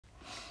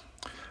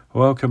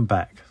Welcome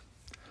back.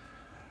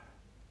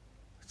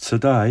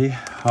 Today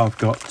I've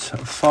got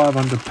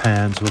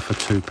 £500 worth of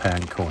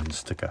 £2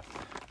 coins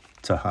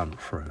to hunt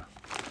through,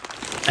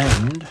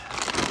 and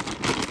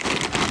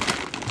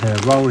they're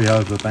rolly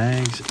over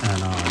bags,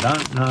 and I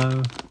don't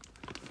know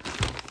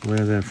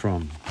where they're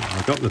from.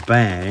 I got the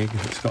bag,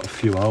 it's got a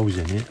few holes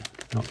in it,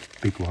 not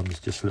big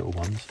ones, just little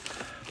ones,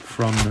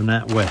 from the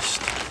NatWest.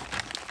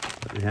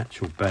 But the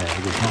actual bag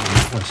is not a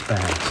NatWest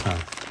bag, so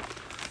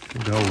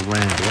we'll go all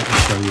round it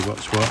and show you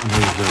what's what and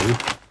we'll do,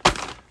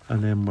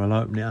 and then we'll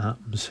open it up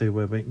and see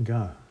where we can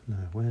go.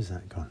 Now, where's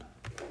that gone?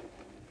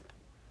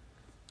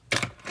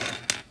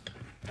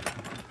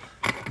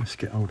 Let's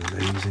get hold of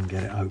these and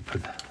get it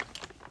open.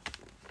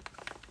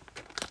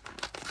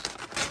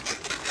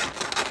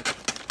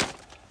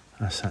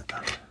 That's that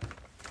done.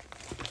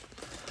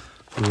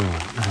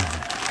 Right,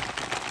 now,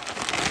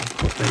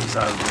 put these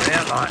over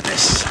here like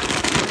this.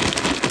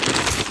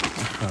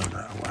 Throw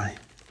that away.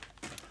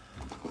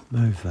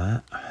 Move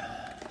that.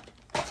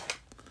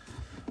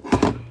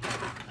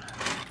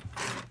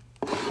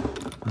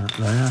 That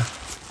there.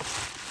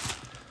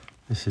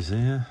 This is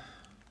here.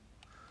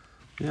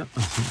 Yep,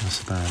 I think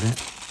that's about it.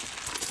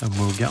 And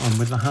we'll get on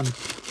with the hunt.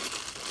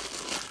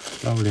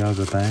 Slowly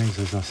over bags,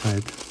 as I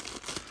said.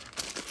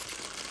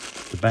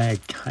 The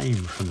bag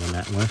came from the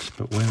NatWest,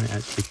 but where it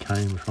actually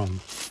came from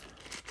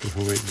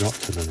before it got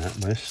to the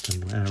NatWest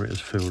and where it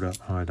has filled up,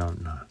 I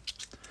don't know.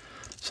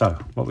 So,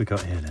 what we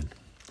got here then?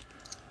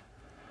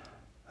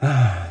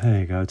 There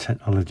you go,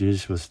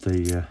 Technologies was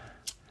the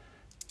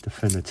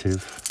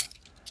definitive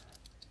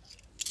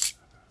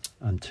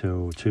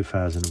until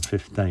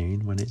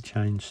 2015 when it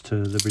changed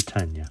to the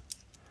Britannia.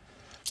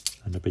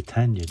 And the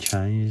Britannia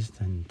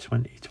changed in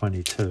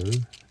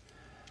 2022.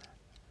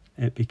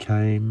 It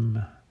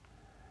became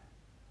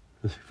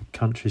the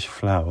country's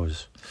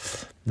flowers.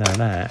 Now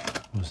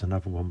that was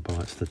another one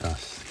bites the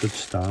dust. Good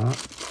start.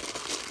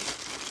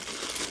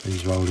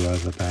 These rolly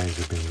over bags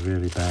have been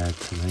really bad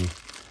to me.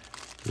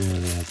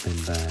 Really have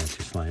been bad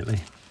just lately.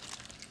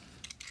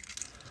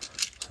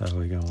 So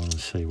we go on and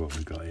see what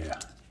we've got here.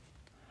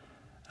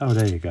 Oh,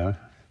 there you go.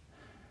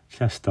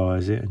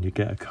 Chastise it and you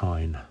get a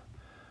coin.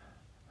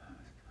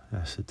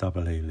 That's a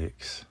double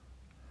helix.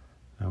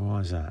 Now why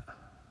is that?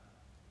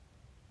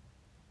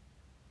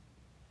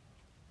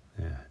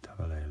 Yeah,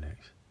 double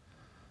helix.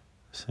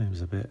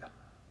 Seems a bit...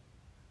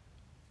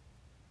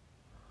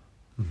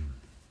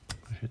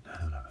 push it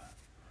down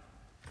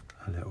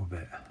a little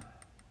bit.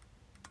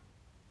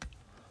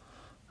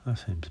 That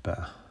seems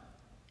better.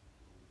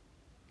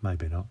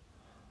 Maybe not.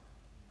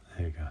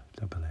 There you go,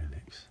 double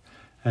helix.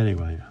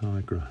 Anyway,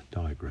 I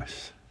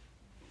digress.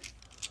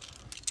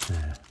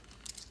 There.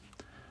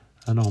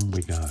 And on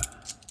we go.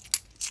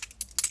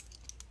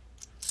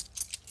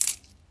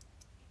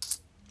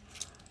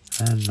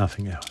 And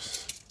nothing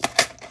else.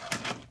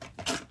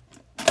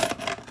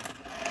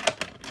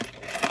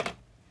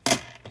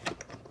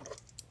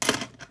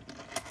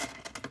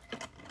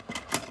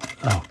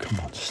 Oh, come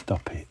on,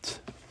 stop it.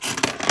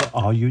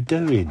 What are you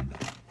doing?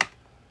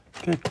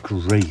 Good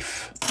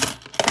grief.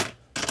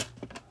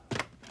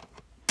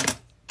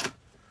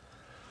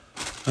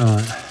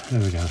 Alright,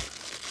 there we go.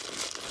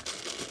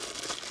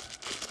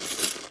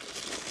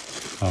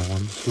 I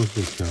once was a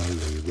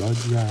Jolly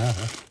Roger.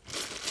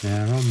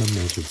 Now I'm a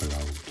miserable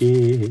old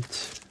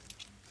git.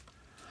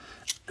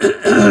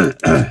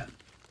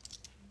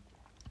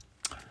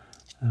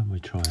 And we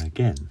try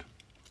again.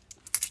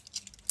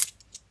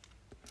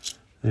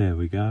 There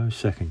we go,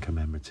 second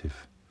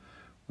commemorative,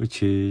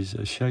 which is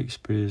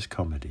Shakespeare's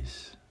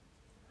Comedies.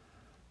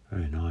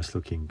 Very nice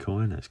looking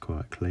coin, that's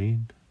quite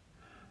clean.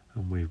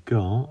 And we've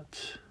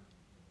got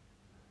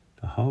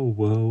The Whole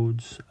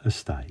World's a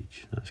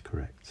Stage, that's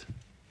correct.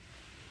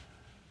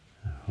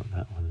 I'll put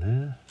that one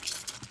there.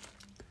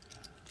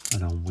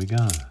 And on we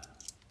go.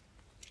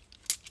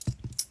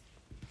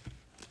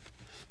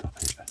 Stop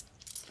it.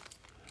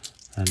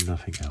 And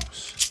nothing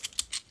else.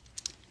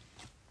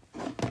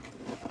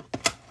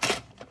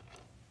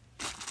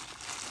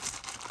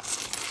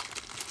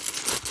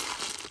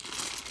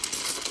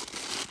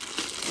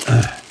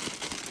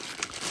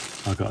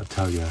 I've got to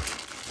tell you,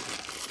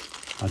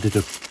 I did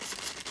a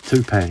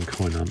 £2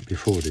 coin hunt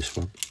before this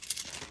one,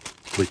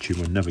 which you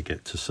will never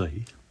get to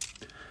see,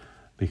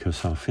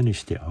 because I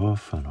finished it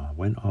off and I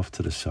went off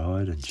to the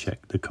side and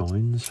checked the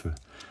coins for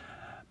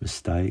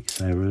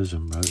mistakes, errors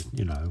and wrote,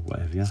 you know,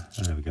 whatever.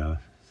 There we go.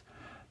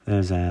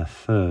 There's our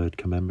third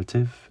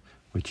commemorative,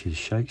 which is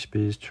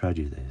Shakespeare's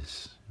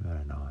Tragedies.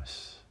 Very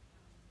nice.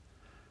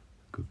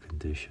 Good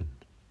condition.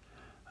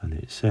 And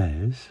it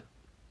says,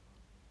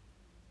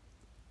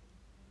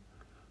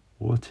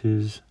 what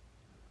is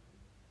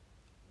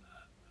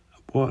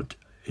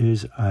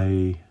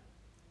a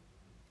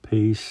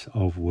piece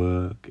of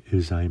work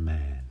is a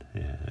man.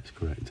 Yeah, that's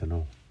correct and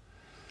all.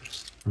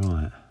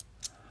 Right.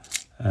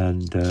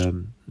 And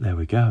there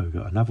we go, we've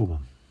got another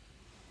one.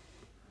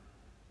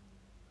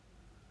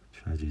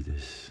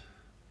 Tragedies.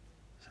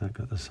 Has that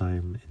got the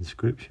same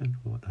inscription?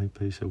 What a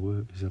piece of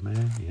work is a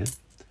man? Yeah.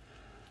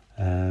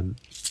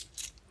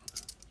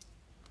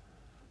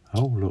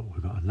 Oh, look,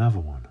 we've got another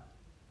one.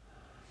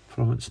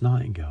 Florence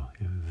Nightingale,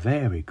 in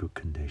very good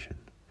condition.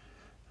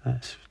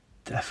 That's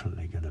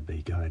definitely going to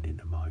be going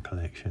into my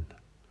collection.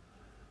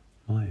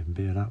 Might even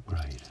be an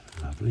upgrade.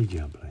 Lovely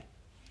jubbly.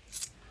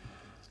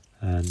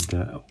 And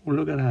oh,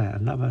 look at that,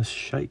 another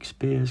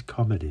Shakespeare's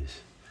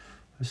Comedies.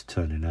 That's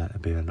turning out to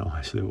be a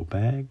nice little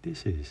bag.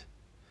 This is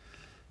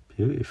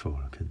beautiful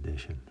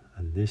condition.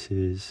 And this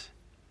is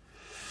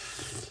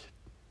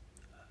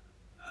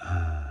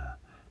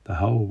The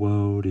Whole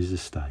World is a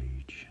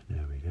Stage.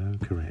 There we go,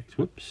 correct.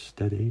 Whoops,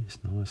 steady, it's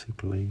nice and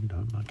clean,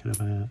 don't muck it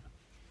about.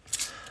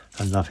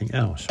 And nothing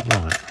else,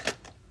 right.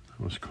 That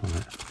was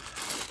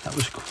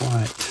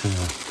quite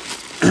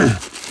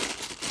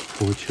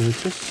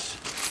fortuitous.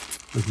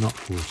 But not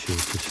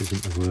fortuitous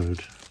isn't the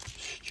word.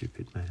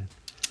 Stupid man.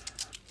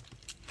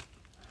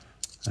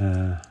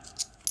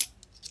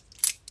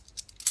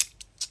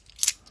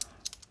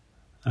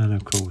 And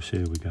of course,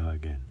 here we go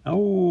again.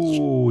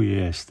 Oh,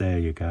 yes, there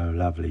you go.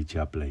 Lovely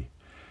jubbly.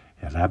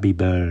 Yeah, Abbey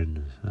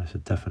Burns. That's a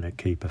definite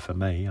keeper for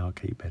me. I'll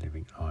keep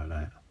anything like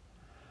that.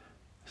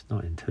 It's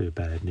not in too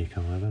bad nick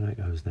either. That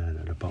goes down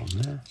at the bottom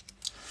there.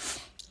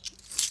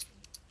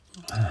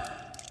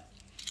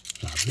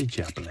 Lovely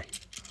jubbly.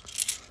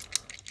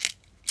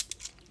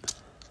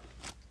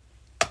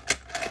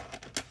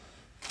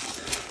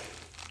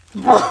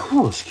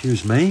 Oh,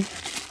 excuse me.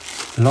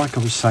 Like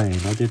I was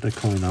saying, I did the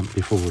coin hunt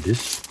before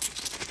this.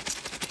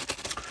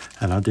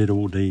 And I did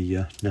all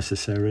the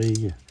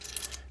necessary,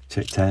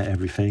 checked out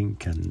everything,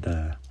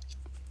 and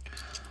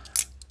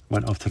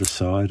went off to the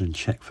side and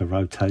checked for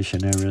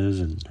rotation errors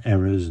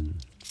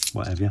and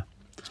what have you.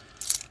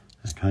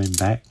 I came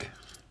back,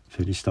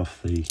 finished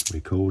off the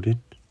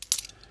recording,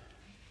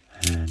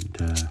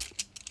 and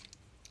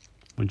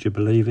would you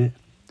believe it?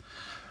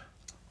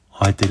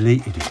 I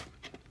deleted it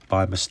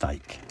by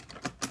mistake.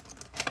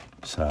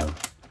 So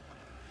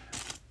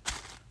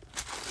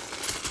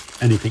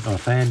anything I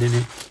found in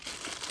it,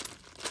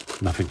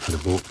 nothing for the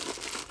book,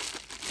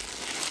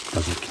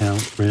 doesn't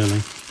count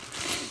really,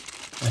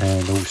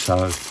 and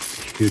also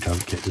you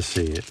don't get to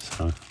see it,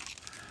 so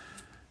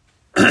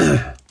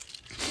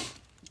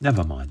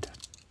never mind,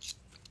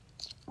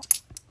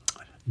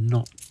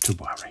 not to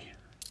worry.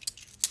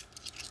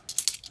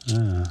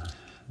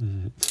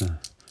 It's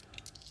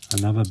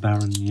another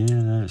Baron,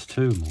 yeah, that's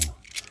two more,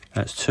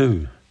 that's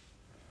two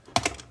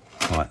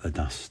Fight the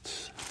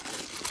Dusts.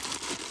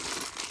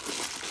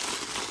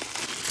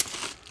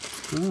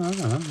 Oh, I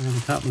don't know, there's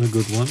a couple of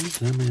good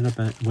ones. I mean,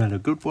 a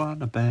good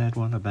one, a bad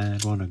one, a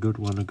bad one, a good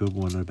one, a good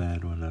one, a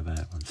bad one, a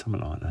bad one,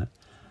 something like that.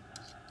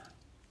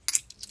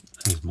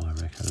 There's my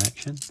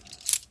recollection.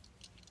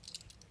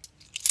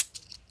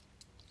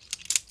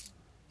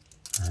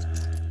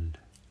 And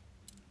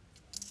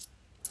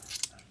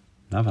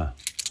another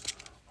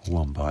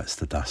One Bites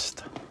the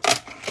Dust.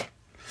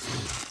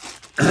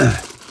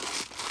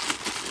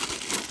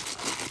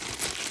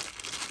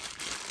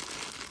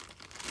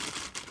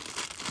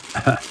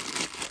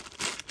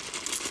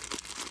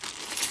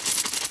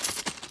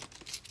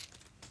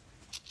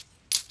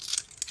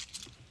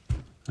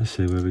 Let's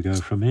see where we go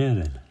from here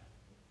then.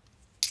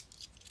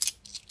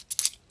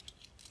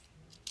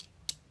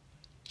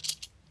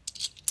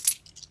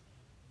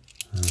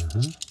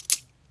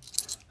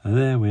 And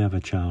there we have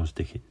a Charles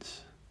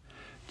Dickens.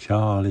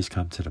 Charlie's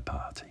come to the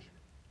party.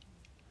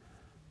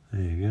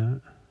 There you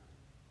go.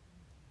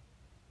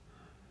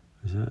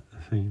 Is that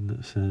the thing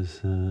that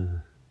says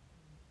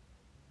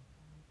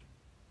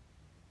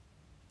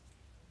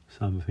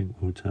something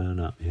will turn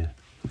up? Yeah.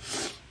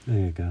 There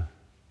you go.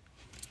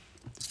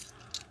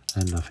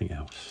 And nothing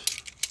else.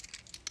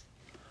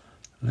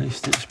 At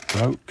least it's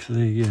broke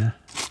the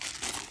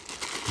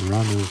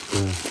run of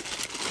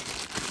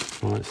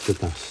Bites the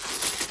Dust.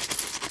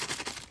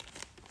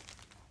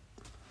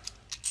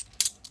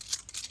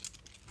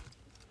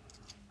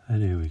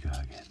 And here we go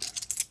again.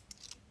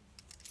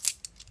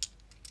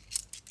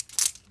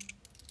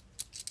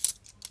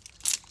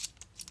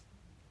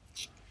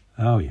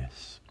 Oh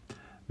yes,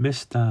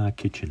 Mr.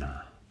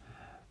 Kitchener,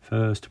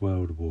 First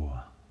World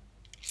War.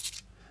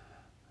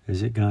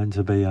 Is it going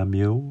to be a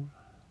mule?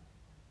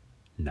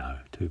 No,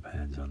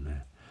 £2 on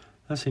there.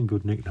 That's in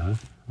good nick though,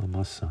 I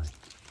must say.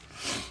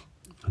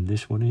 And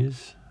this one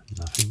is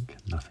nothing.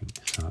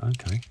 So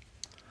okay,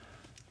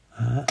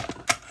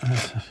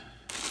 that's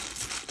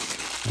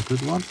a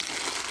good one.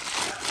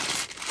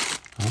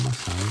 I must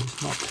say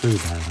it's not too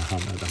bad a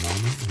hunt at the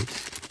moment.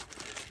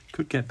 It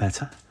could get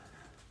better.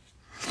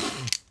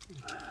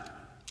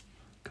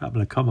 A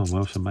couple of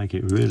Commonwealths will make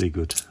it really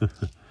good.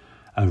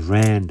 A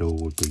Randall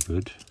would be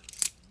good.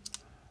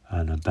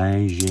 And a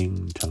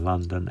Beijing to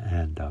London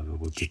Andover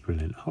would be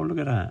brilliant. Oh, look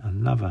at that.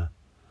 Another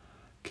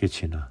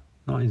Kitchener.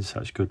 Not in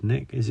such good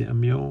nick. Is it a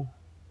mule?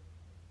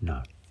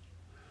 No.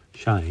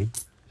 Shame.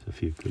 It's a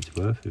few quid's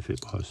worth if it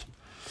was.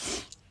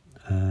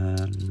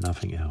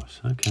 Nothing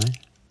else. Okay.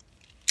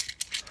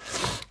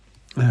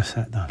 That's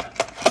that done.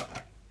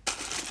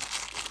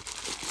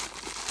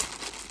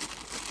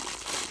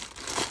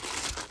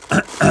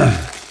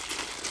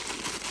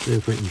 See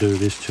if we can do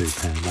this £2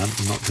 hunt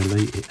and not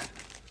delete it.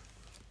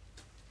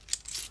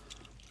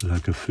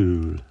 like a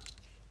fool.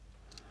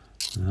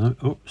 No,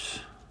 oops.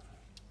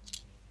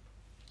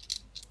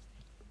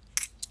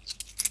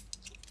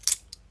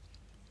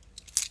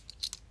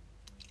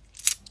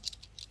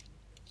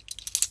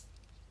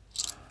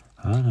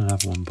 And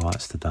another one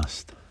bites the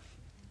dust.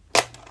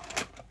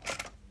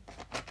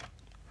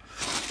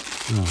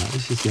 Right,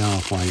 this is the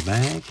halfway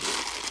bag.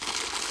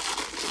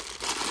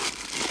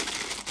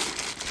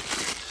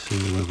 See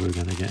whether we're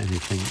going to get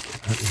anything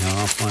at the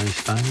halfway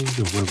stage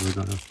or whether we're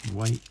going to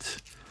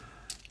wait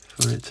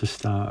for it to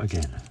start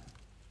again.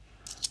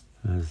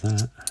 There's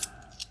that.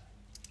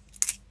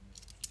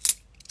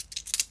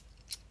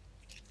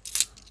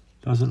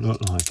 Doesn't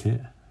look like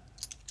it.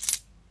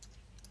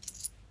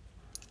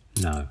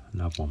 No,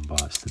 another one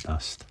bites the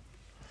dust.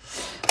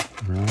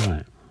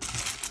 Right.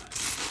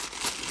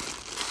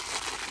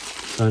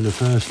 So in the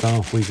first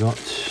half we got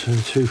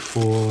 2,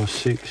 4,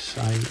 6,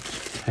 8,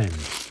 10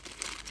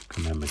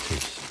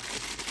 commemoratives.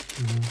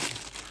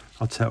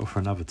 I'd settle for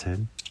another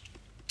 10.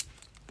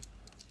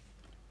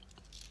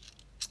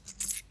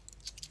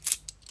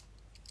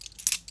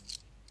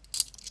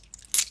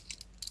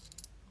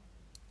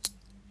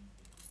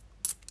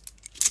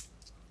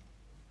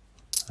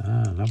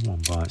 Another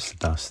one bites the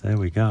dust. There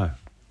we go.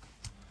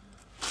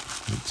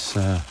 It's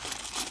not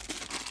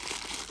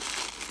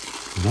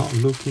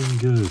looking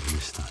good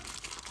this time.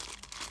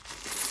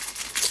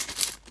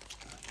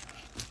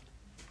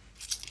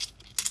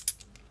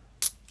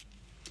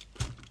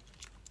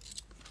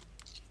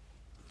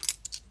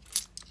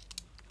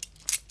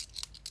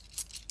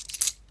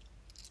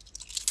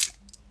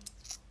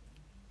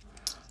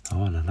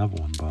 Oh, and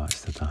another one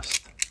bites the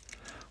dust.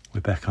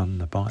 We're back on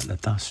the bite the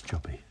dust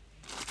jobby.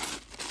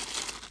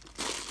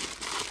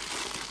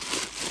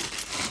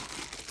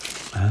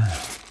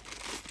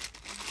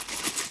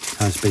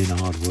 Has been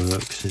hard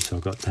work since I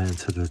got down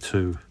to the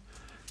 2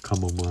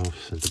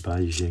 Commonwealths, the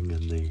Beijing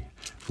and the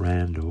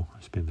Randall.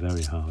 It's been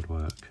very hard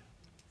work.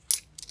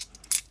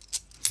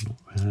 Not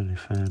really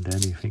found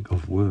anything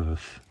of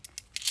worth.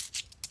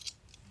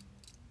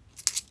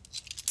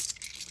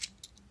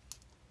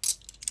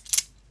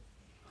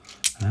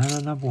 And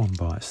another one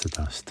bites the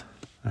dust.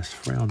 That's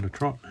 3 on the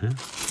trot now.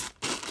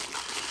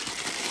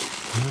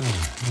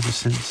 Ever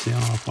since the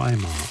halfway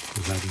mark,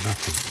 we've had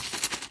nothing.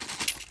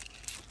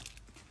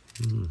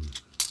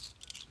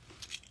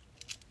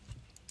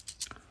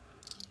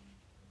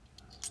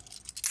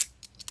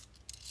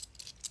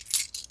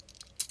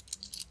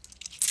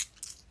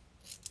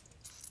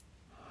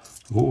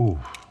 Ooh,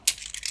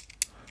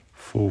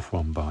 4th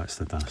one bites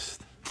the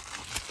dust.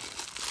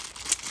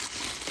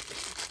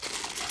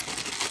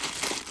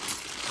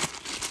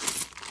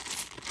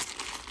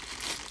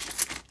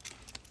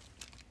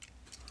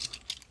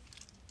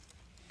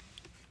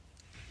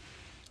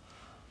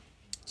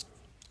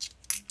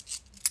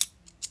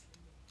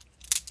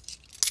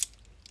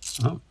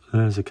 Oh,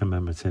 there's a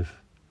commemorative.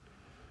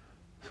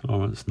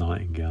 Florence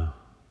Nightingale.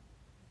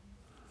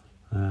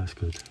 That's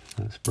good.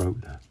 That's broke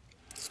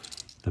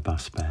the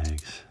bus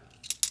bags.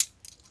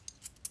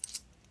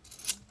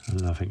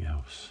 And nothing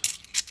else.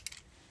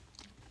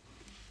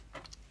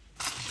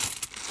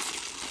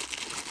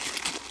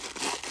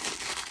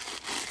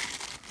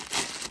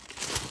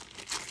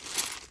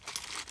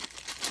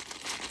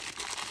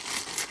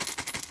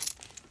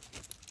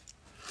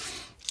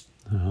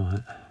 All right.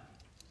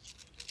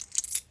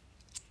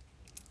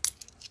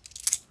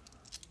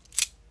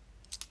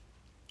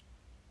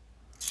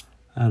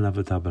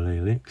 Another double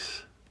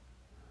helix.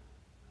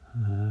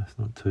 That's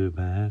not too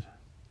bad.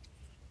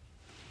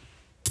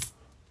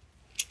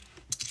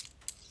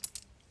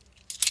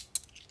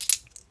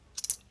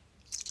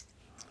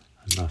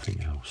 And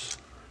nothing else.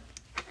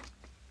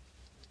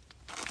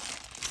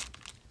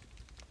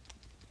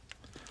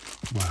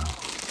 Wow.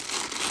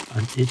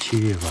 An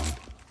Ichiro.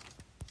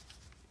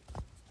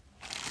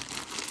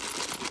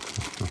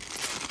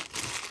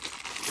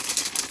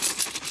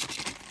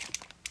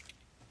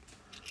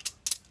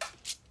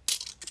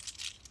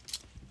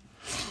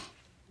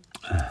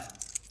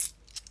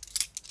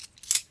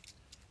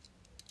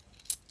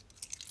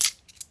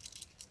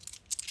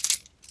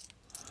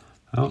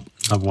 Oh,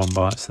 another one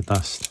bites the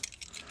dust.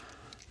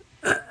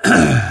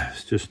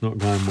 It's just not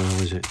going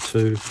well, is it?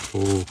 2,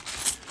 4,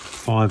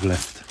 5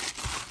 left.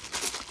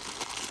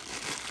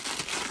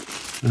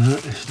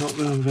 It's not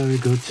going very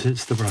good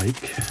since the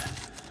break.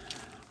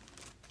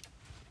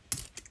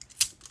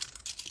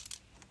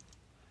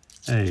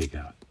 There you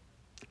go.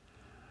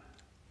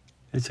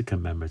 It's a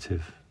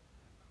commemorative.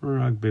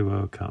 Rugby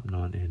World Cup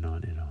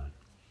 1999.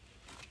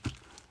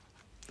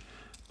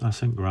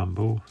 Mustn't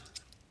grumble.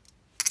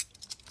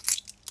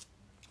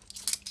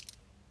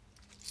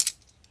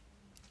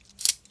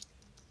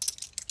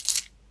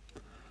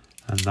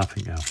 And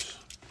nothing else.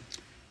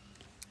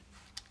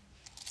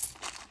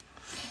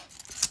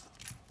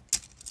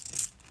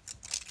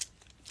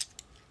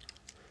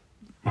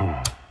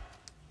 Oh.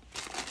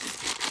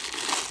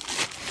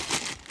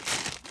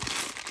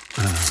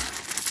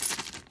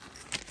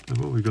 And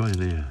what we got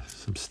in here?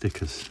 Some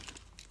stickers.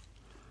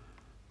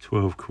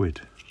 12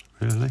 quid.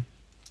 Really?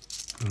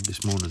 Well,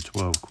 this morning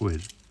 12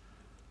 quid.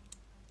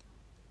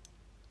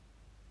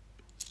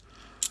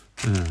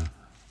 Yeah.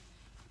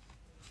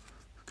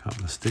 A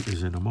couple of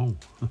stickers in them all.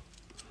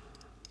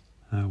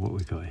 What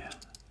we got here?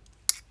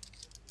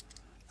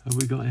 Have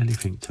we got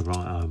anything to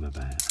write home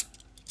about?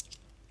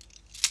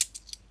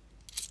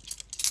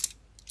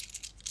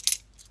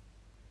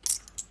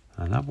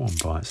 And that one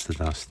bites the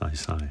dust, they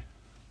say.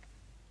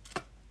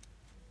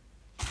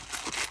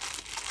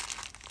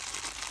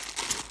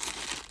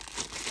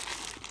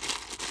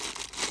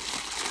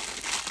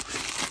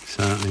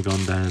 Certainly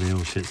gone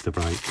downhill since the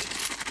break.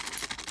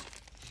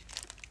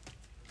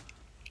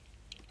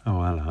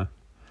 Oh, hello.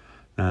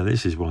 Now,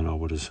 this is one I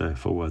would have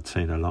thought I'd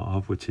seen a lot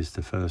of, which is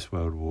the First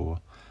World War,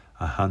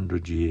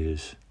 100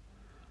 years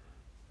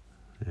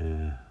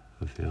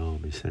of the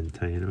Army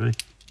Centenary.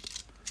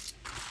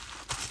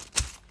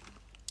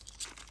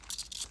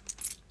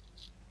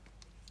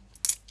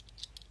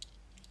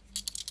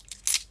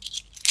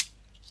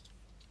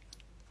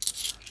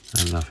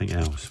 And nothing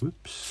else.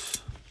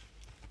 Whoops.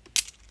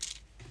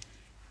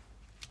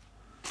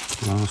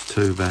 Last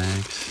two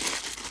bags.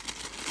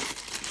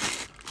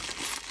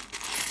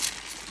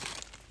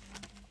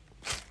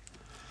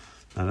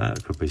 Now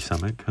that could be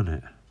something, couldn't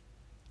it?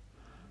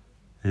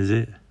 Is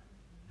it?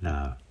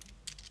 No.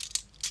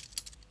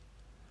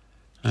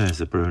 There's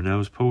the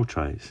Brunel's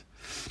portraits.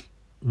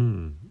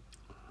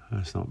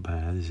 That's not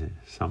bad, is it?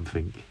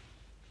 Something.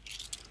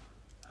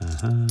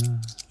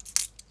 And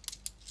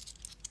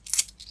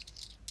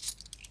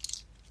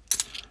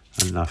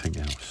nothing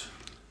else.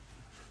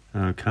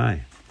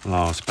 Okay,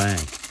 last bag.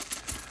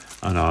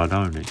 I know I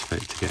don't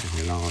expect to get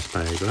any last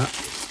bag luck,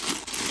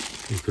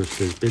 because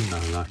there's been no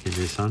luck in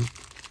this hunt.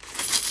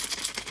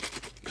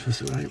 Because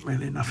there ain't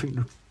really nothing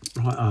to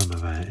write home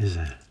about, is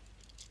there?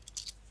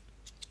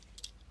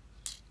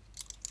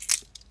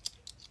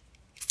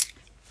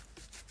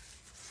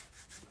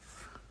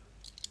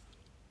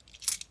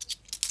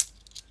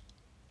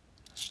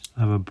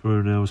 Other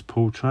Brunel's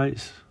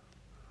portraits.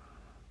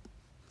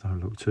 Don't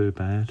look too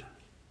bad.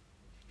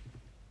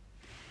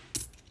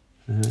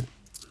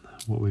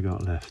 What we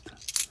got left?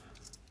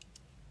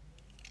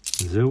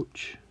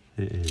 Zilch,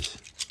 it is.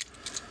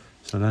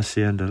 So that's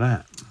the end of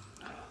that.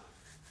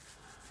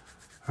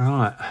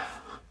 Right,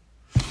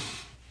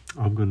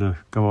 I'm going to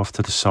go off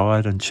to the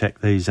side and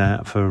check these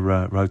out for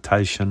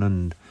rotation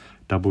and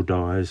double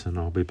dies, and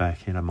I'll be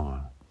back in a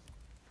mile.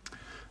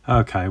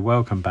 Okay,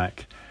 welcome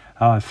back.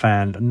 I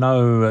found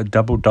no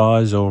double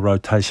dies or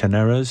rotation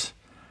errors,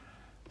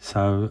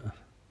 so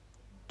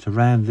to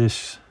round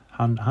this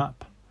hunt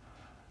up,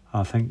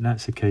 I think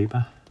that's a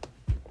keeper,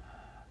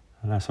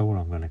 and that's all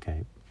I'm going to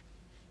keep.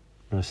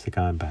 The rest are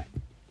going back.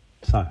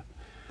 So,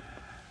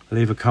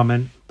 leave a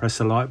comment, press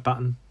the like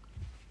button,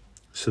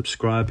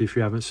 subscribe if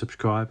you haven't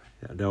subscribed.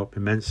 It'll help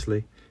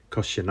immensely,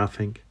 costs you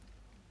nothing.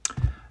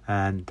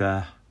 And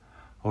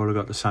all I've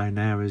got to say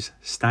now is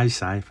stay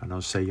safe, and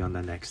I'll see you on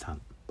the next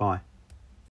hunt. Bye.